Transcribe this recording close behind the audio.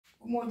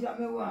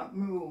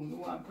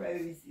want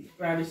privacy.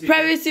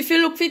 Privacy if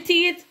you look for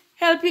teeth.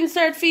 Help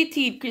insert for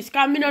teeth, Chris.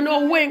 Because I don't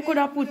know when could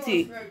I put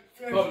it.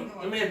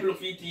 Let me look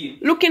for teeth.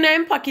 Look in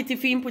the pocket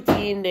if you put it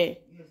in there.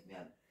 Yes,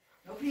 ma'am.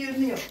 Now please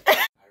me.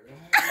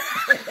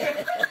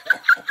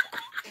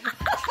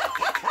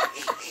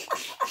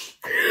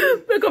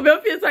 Pick up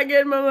your face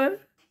again, mama.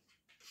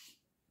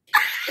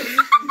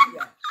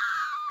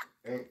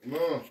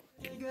 No.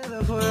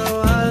 Together for a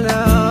while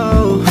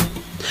now.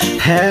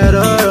 Had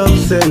our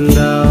ups and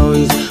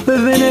downs.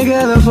 We've been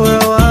together for a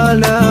while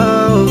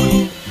now.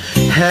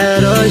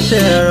 Had our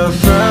share of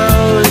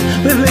frowns.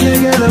 We've been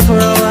together for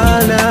a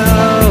while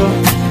now.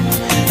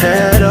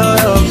 Had our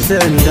ups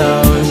and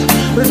downs.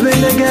 We've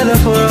been together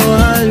for a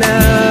while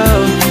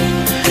now.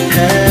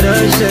 Had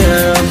our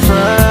share of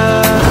frowns.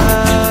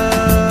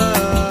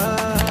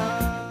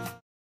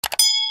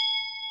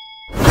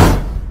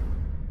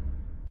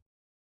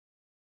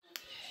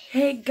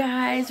 Hey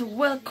guys,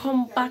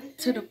 welcome back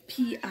to the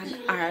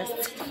P&R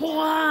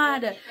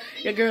squad.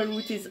 Your girl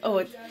Ruth is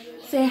out.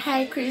 Say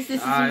hi Chris,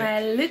 this is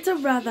my little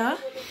brother.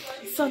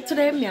 So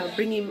today I'll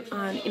bring him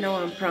on in a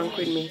one prank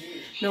with me.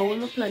 Now what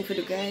I'm planning for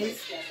the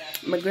guys,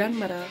 my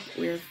grandmother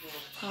will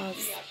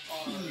fast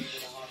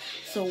eat.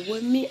 So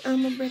when me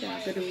and my brother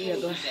are going to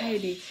go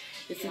hide it,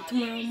 they say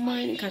tomorrow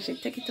morning because she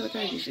take it out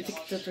already, she take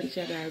it out when she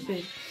had her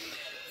bed.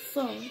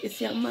 So you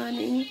see a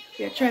morning,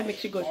 we are trying to make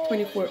she go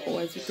 24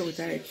 hours without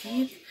her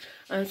teeth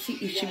and see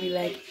if she will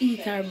like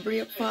eat her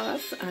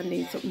breakfast and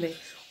then something like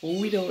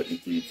without the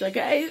teeth. So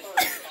guys,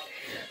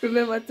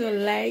 remember to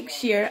like,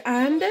 share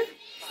and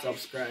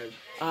subscribe.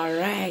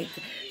 Alright.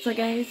 So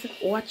guys,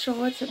 watch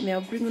out. Me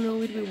I'll bring her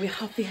with me. We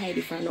have to hide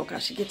it from now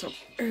because she gets up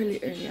early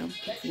and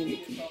putting the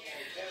teeth.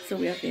 So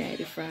we have to hide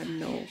it from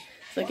now.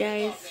 So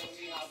guys,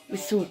 we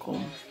soon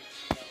come.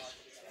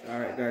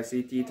 Alright guys,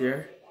 see teeth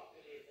here.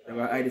 I'm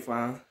gonna hide it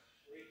from.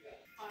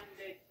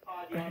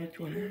 Right,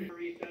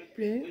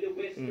 play.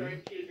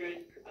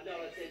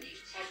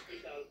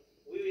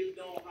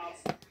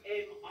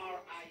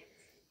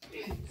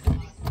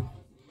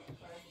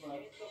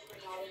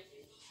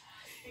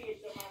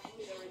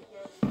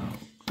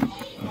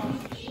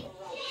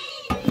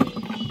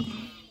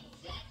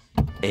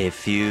 A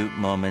few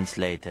moments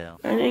later.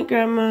 Hey,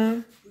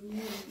 Grandma.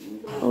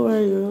 How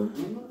are you?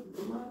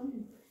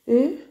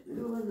 Eh?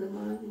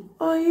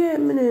 Oh, yeah, I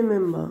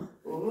remember.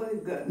 Oh my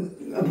God.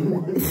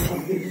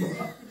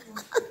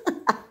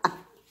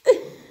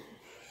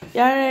 You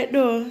alright,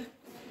 though?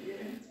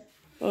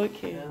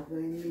 Okay.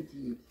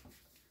 You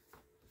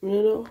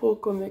know how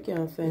come you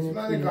can't find it?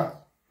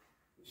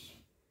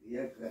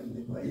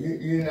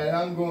 You're not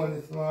long gone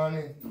this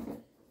morning.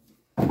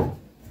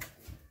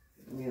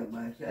 Me have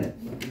my shot.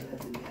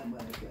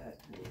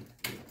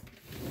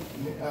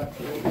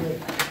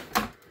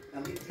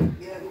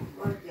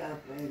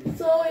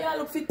 So, you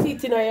look for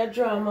teeth in your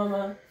drawer,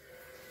 Mama?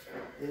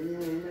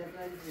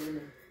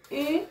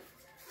 Eh?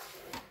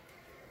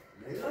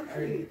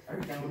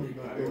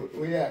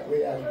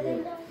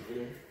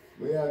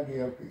 We are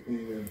give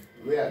picking.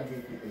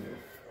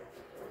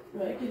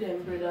 Right, give them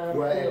bread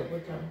and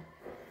butter.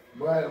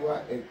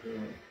 What egg?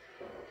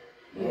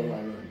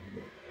 Yeah.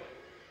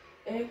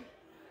 Egg?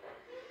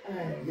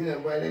 Alright. You know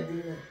boil egg?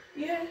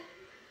 Yeah.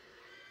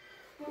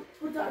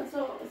 Put on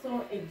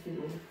some egg for me.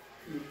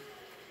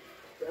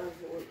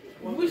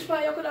 Which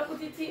part you could have put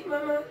the teeth,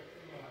 Mama?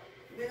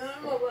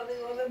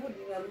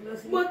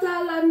 But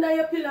all under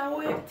your pillow,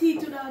 what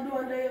teeth you have do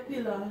under your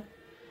pillow?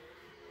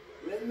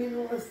 Let me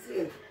know what's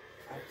safe.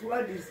 I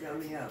told this now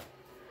me have.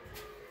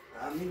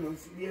 I mean, don't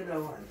see the other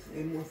ones.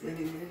 They must send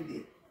him in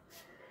there.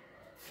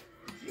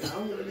 See,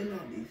 I'm going to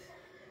know this.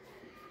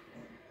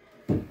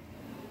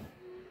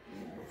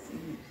 See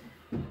this.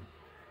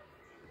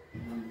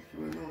 I'm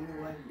sure no one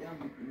wants to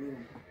with me.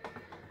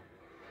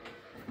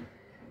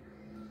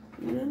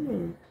 You don't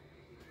know.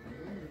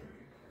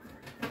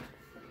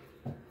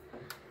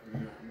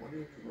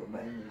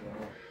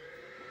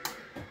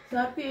 So I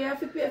have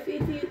to pay for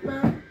your teeth,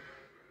 man.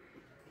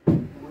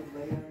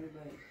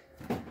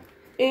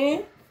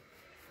 Eh?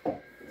 I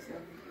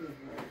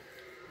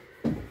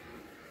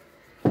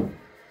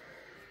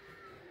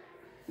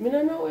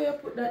don't know where you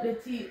put that the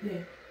teeth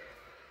there.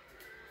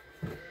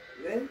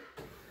 Well?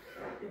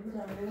 You put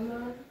that in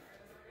there?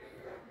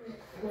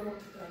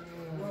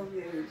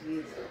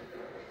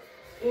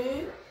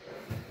 Eh?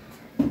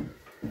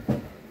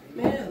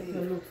 Man, you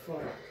look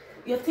for it.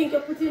 You think you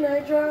put it in a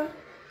drawer?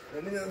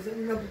 Let me know if you put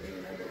it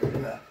in a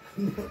drawer.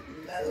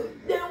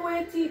 Then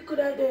where teeth could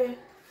I there?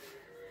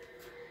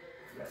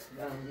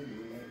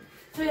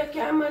 So you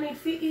can't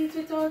manage to eat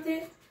without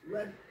it?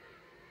 What?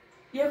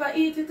 You ever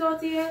eat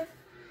without it yet?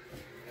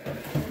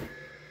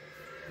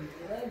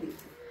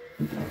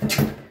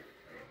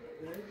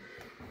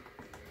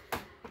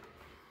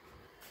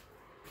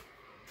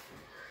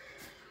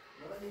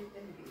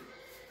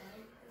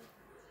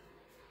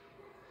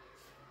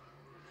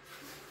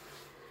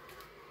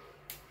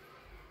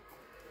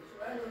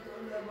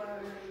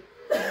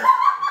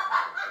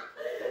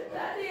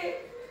 Daddy,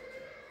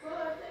 go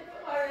and take a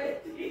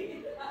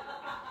warranty.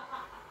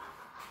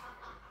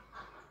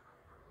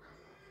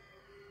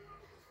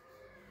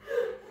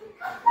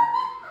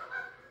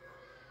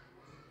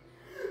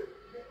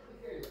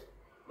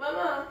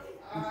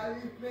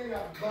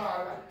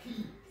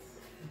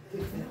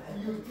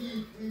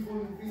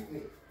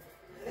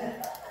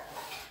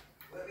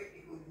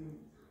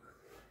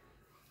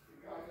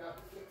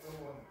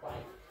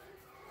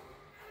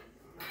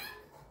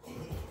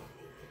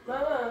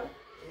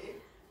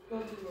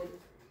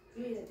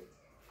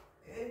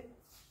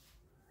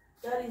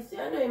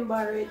 him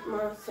borrow it,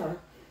 master.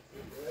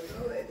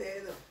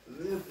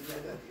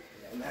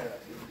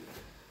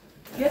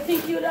 You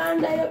think you're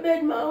under your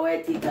bed, man?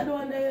 Where teeth are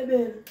under your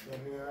bed?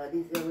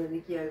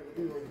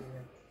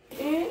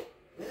 Eh?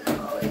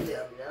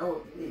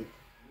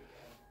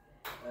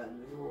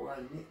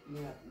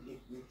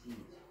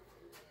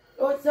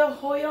 Oh, so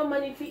how your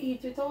money to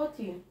eat without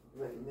him?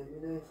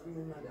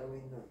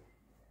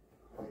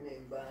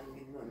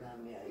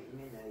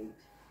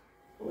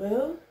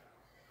 Well,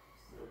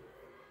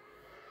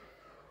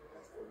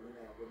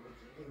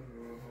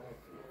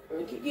 I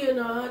can give you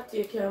no heart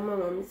take care,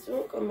 mama. I'm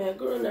so come here,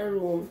 go in the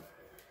room.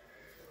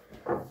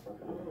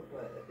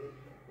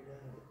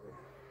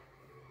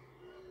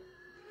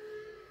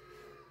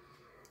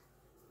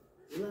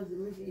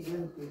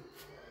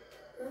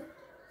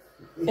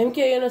 MK,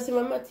 you know see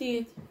my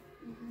teeth?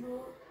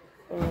 No.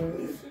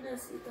 You should have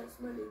seen that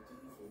smelly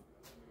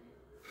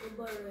teeth.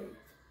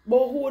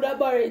 But who that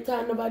borrow it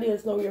and nobody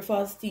else know your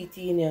false teeth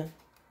in here?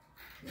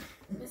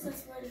 This is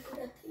smelly for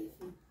that teeth.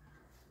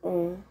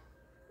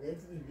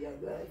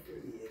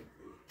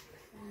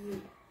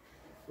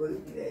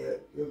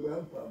 Your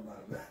grandpa,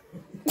 mama.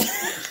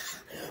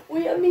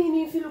 What you mean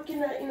if you look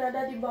in a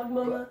daddy bag,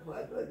 mama?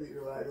 What was it?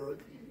 I don't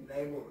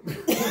know.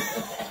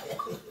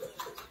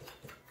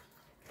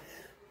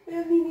 What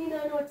you mean you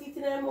don't teeth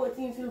in your mouth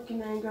if you look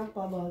in a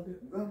grandpa bag?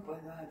 Grandpa, I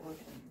don't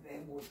think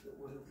my mouth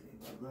was in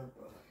my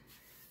grandpa.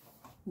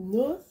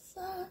 No,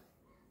 sir.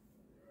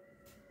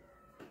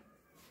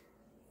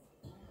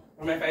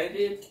 Am I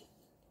finding it?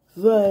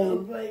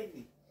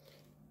 Fine.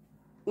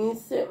 He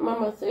said,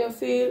 mama, so you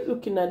feel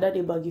looking at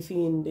daddy bag if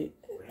you in there.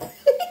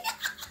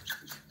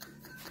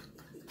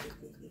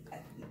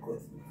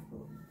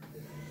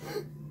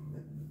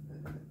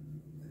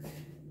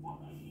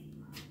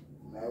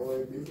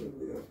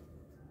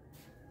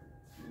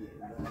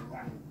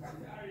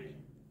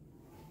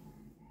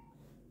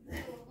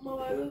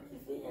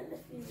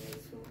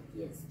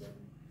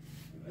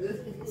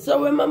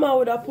 So when mama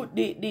would have put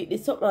the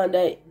something on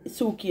the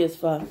suitcase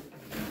for?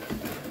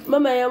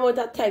 Mama, you amount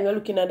of time you're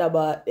looking at the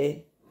bar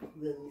there.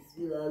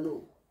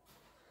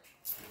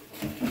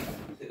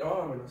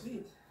 Oh, I don't see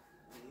it.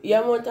 You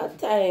amount of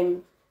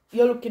time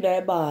you're looking at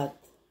the bath.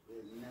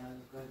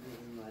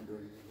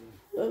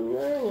 No,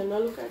 you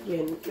not look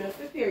again. You have to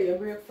prepare your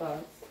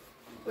breakfast.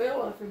 What you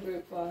want for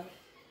breakfast?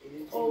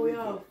 Oh, we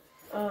have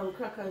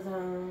crackers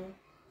and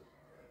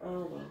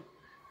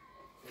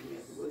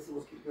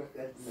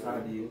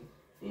Sardine.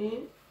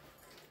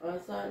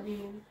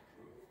 Sardine.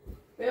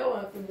 What you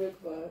want for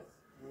breakfast?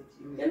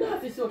 You don't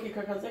have to soak your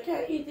crackers. You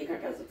can't eat the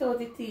crackers without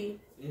the tea.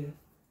 Yeah.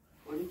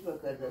 What is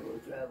crackers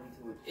about traveling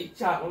to? It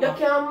chat. You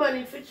can't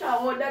manage for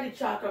chow. What daddy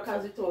chow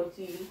crackers without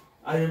tea?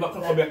 And you back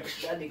on back.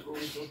 Daddy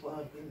going so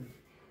far.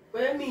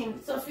 What you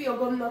mean? Sophie, you're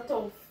going not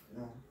tough.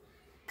 No.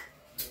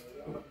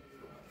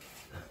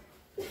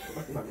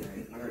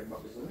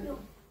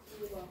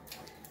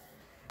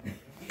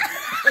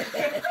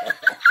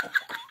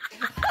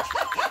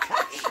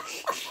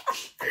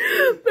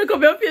 Pick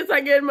up your face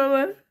again,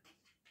 mama.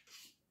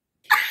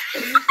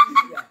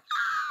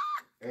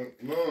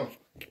 No.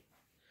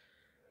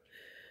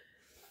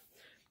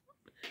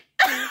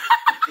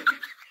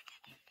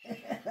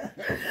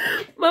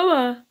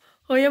 Mama,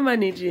 how you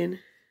managing?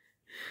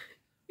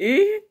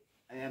 Eh?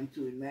 I am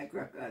chewing my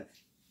crackers.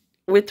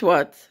 With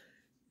what?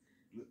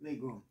 Let me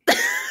go.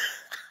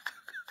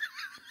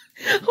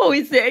 How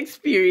is the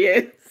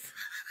experience?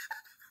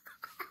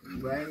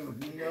 Why you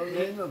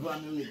know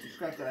family with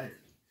crackers?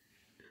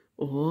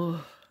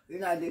 Oh. You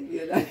know they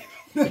feel that.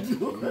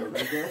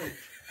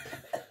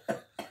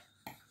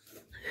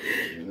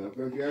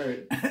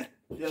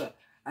 Yeah.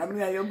 I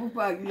mean, I am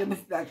going to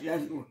start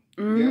just go.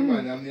 Yeah,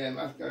 man, I'm here,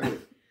 master.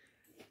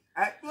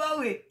 I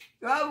throw it.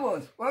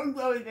 Vamos. Come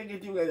throw it and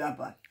get together,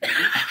 apart.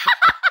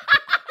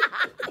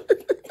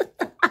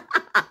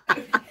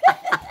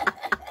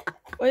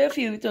 How you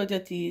feel without your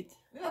teeth?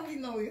 I don't feel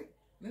no way.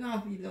 I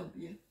don't feel no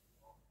pain.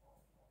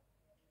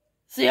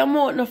 So your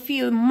mouth no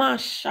feel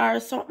mash or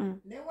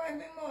something? Then why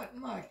my mouth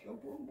mash?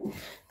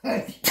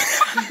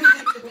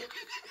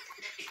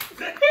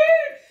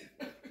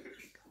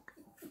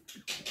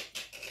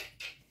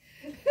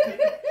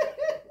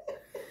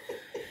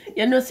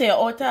 You know say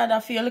out of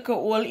that feel like a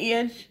old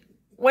age?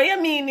 What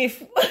you mean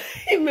if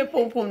me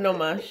pum pum no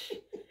mash?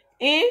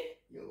 Eh?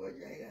 You go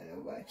try that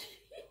no mash.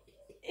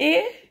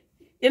 Eh?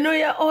 You know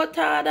you're out of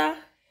that?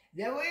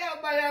 Then why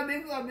you buy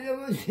before me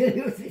go tell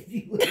you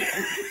 60.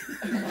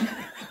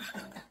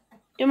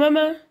 You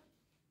mama?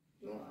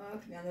 Don't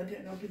ask me, I don't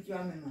take no picture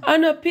of me, man. I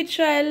no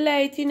picture a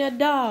light in the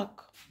dark.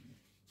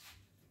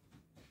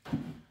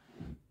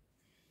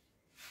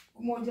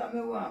 Come on, tell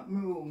me what my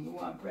room, me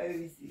want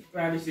privacy.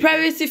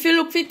 Privacy if you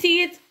look for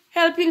teeth,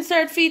 help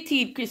insert for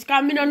teeth, Chris,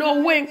 because I don't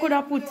know when could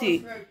I put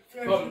it.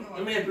 Come,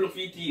 you may look for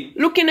your teeth.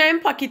 Look in him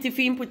pocket if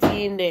he put it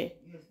in there.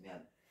 Yes,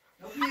 ma'am.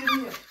 No, please,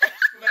 here.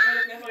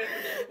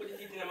 Put the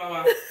teeth in the mama.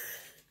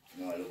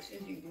 No, look,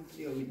 something to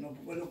play with. No,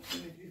 people look for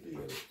me to play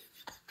with.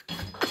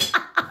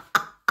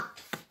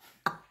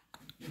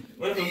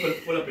 What if you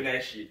pull up in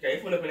that sheet? Can you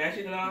pull up in that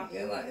sheet now?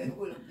 Yeah, man,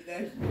 pull up in that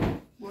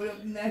sheet. Pull up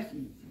in that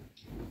sheet.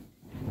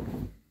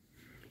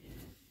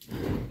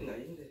 No,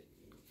 you did.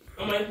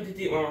 Mama, you put the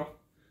teeth, Mama.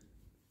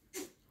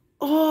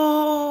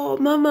 Oh,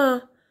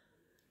 Mama.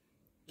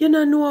 You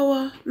don't know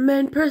what?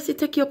 Man, Percy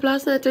take you up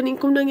last night when he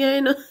come down here,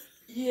 you know?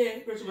 Yeah,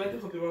 Percy, I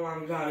took up your Mama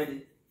and gone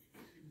already.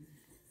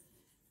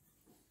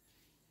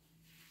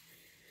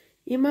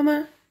 Yeah,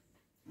 Mama?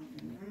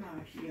 I'm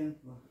not ashamed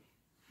for.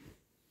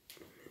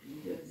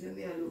 Just send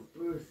me a look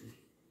Percy.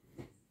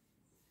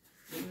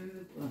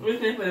 What do you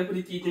think when I put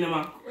the teeth in the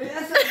mouth? Well,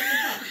 that's what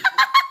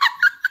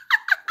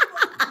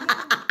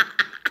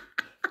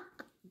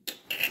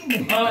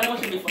Oh, that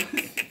should be fun.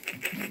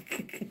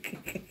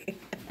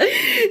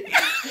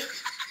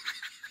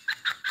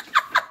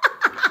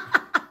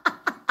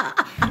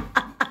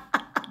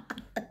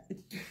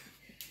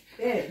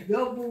 hey,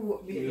 don't move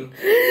with me.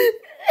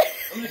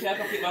 I'm just going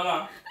to pick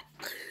Mama.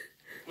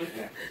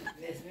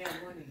 Let's make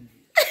money.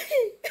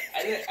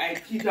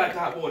 I keep that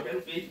talk about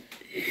it. Hey,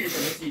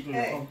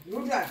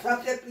 you got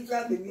stop that picture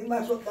of me. Me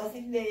must have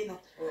nothing there, you know.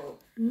 Oh.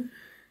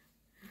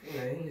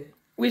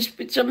 Which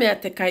picture may I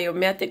take of you?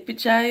 May I take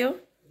picture of you?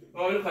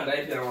 Oh, look at that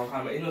if you don't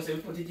want to. You know, say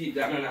we put the teeth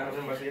down and I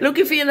remember saying. Look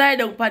if you lie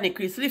down, panic,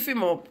 Chris. Lift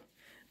him up.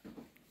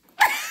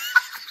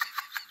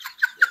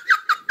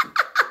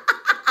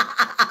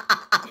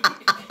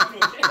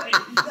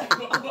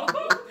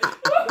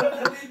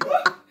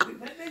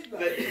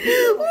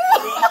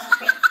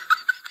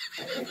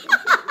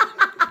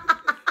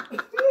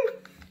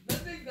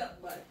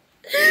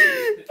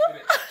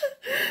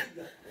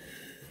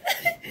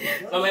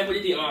 Mama, I put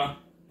the teeth, Mama.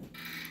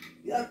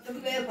 You have to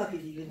play a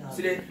package, you know.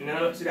 See that?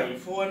 No, see that on my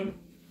phone.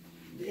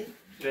 Yeah?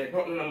 See that?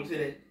 No, see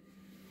that?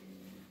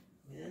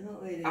 I don't know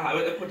where they Ah, I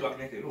will put it back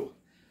next to you.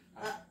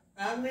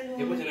 I'm in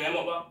You put it in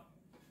your mouth.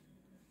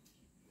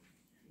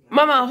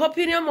 Mama, hop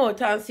in your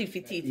mouth and see if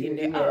it teeth in You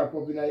the know, arm. wrap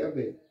up in your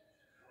bed.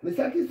 I'm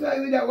satisfied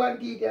with that one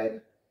teeth,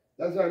 Ed.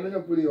 That's why I'm going to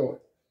pull you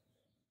out.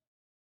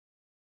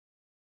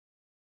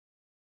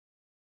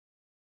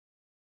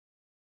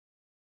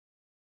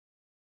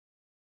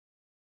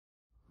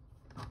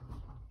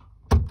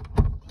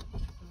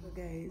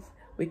 Guys,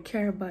 we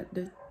care about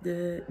the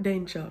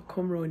Denture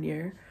come round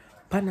here.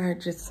 Pan her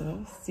dresser,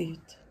 see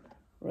it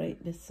right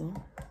this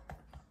one.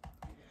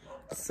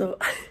 So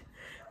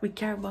we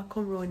care about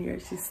come round here.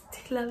 She's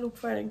still a look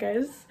for her,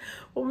 guys.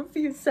 Oh, I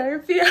feel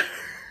sorry for her.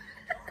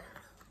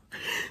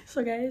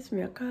 So guys,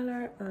 me I call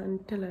her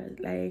and tell her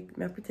like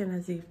me I pretend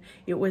as if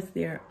it was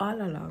there all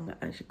along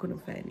and she couldn't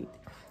find it.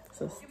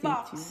 So stay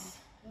tuned.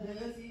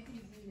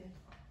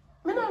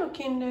 Me not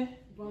looking there.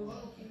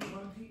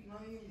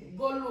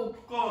 Go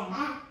look, come.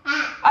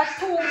 A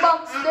 2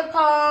 box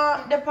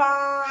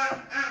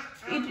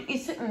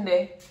it's sitting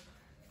there.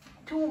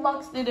 2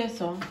 box there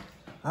so.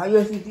 How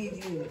you see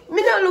teeth in there?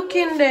 Me not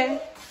looking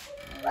there.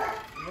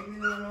 Let me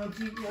know no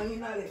teeth in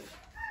there.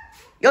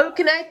 You're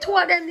looking at 2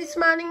 of them this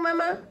morning,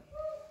 Mama?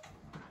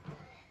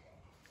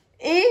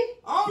 Eh?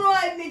 How do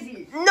I miss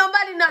it?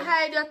 Nobody not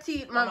hide your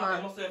teeth,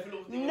 Mama.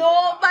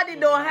 Nobody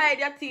don't hide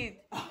your teeth.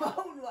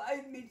 How do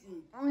I miss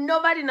it?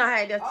 Nobody not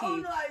hide your How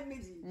teeth. do I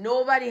miss it?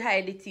 Nobody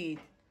hide the teeth.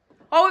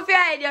 How if you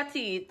hide your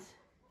teeth?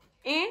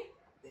 Eh?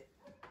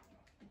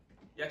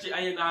 Your teeth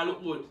and you not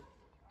look good.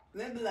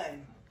 Maybe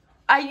blind.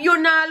 And you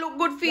not look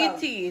good for your No.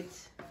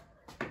 teeth.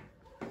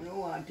 No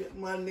one take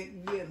man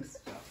make games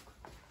stop.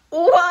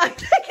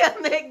 What? I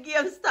can make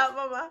game stop,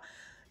 Mama.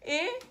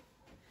 Eh?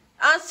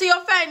 And see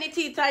you find the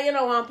teeth and you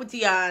don't want to put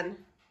it on.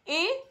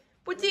 Eh?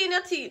 Put it in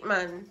your teeth,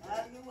 man.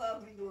 And you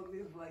want me to be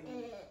for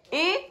you.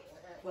 Eh?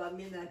 For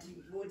me not to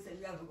both say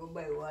you have to go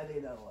buy one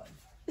other one.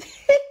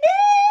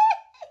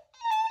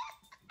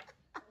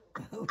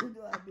 Who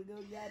do I be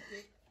doing that?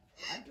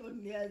 I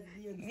told me as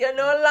games. You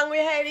know how long we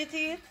hide the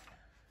teeth?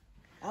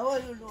 How will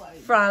you know I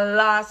did? From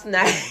last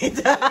night. I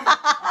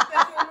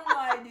bet you don't know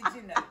I did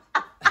tonight.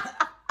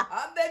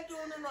 I bet you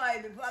don't know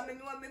I did. For me,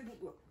 you want me to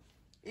go.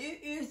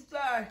 He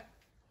start.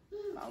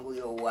 I'm going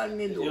to want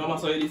me to You mama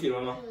saw you this,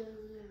 Mama.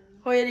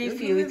 How you do you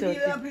feel You without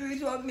feel it? happy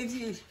with what me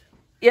teeth?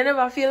 You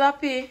never feel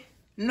happy?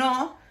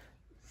 No.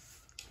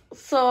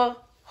 So,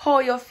 how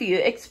you feel?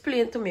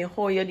 Explain to me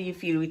how you do you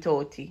feel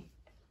without it.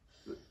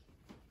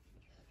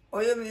 Oh,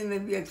 you mean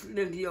maybe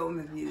explain to you how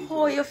me feel?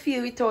 How you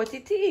feel without the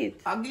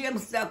teeth? A game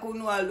star could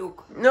know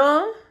look.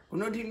 No? Could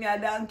not think me a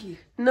donkey.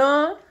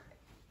 No?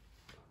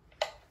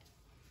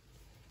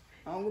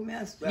 I'm going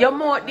to start. Your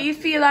mouth, do you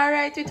feel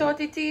alright without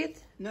the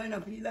teeth? No, I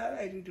don't feel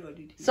alright without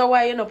it. So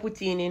why you not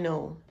put in it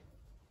now?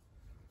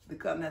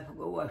 Because I have to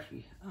go wash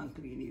it and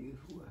clean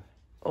it before.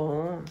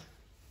 Oh.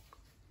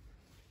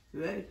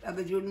 Right? I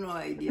bet you no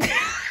idea.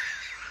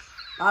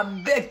 I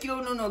bet you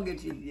no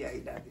get it the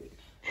idea.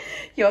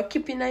 You're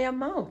keeping in your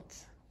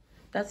mouth.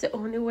 That's the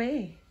only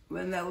way.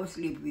 When I was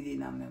sleep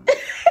within a memory.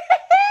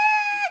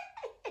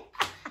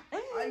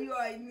 Are you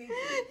admit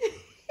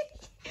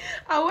it?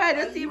 And why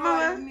the Are teeth, you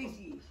Mama? admit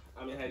it?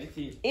 I mean, hide the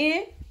teeth.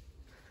 Eh?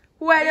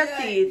 Why the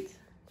Yeah. teeth?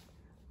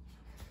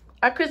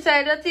 I Chris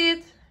hide the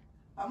teeth?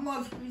 I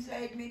must admit it.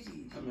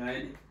 I mean, hide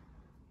it.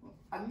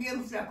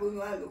 Again, sa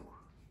kunwalo.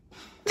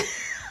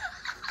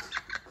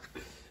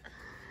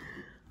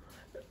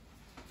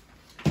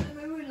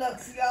 Me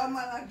relax, yeah,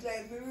 man, I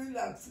try to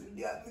relax.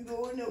 Yeah, me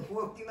don't know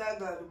fucking I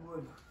got the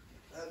bone.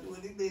 That's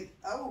what it is.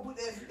 I will put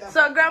that.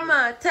 So,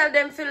 Grandma, tell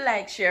them to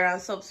like, share,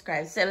 and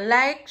subscribe. Say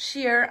like,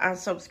 share, and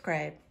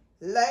subscribe.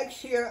 Like,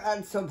 share,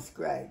 and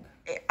subscribe.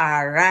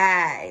 All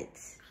right.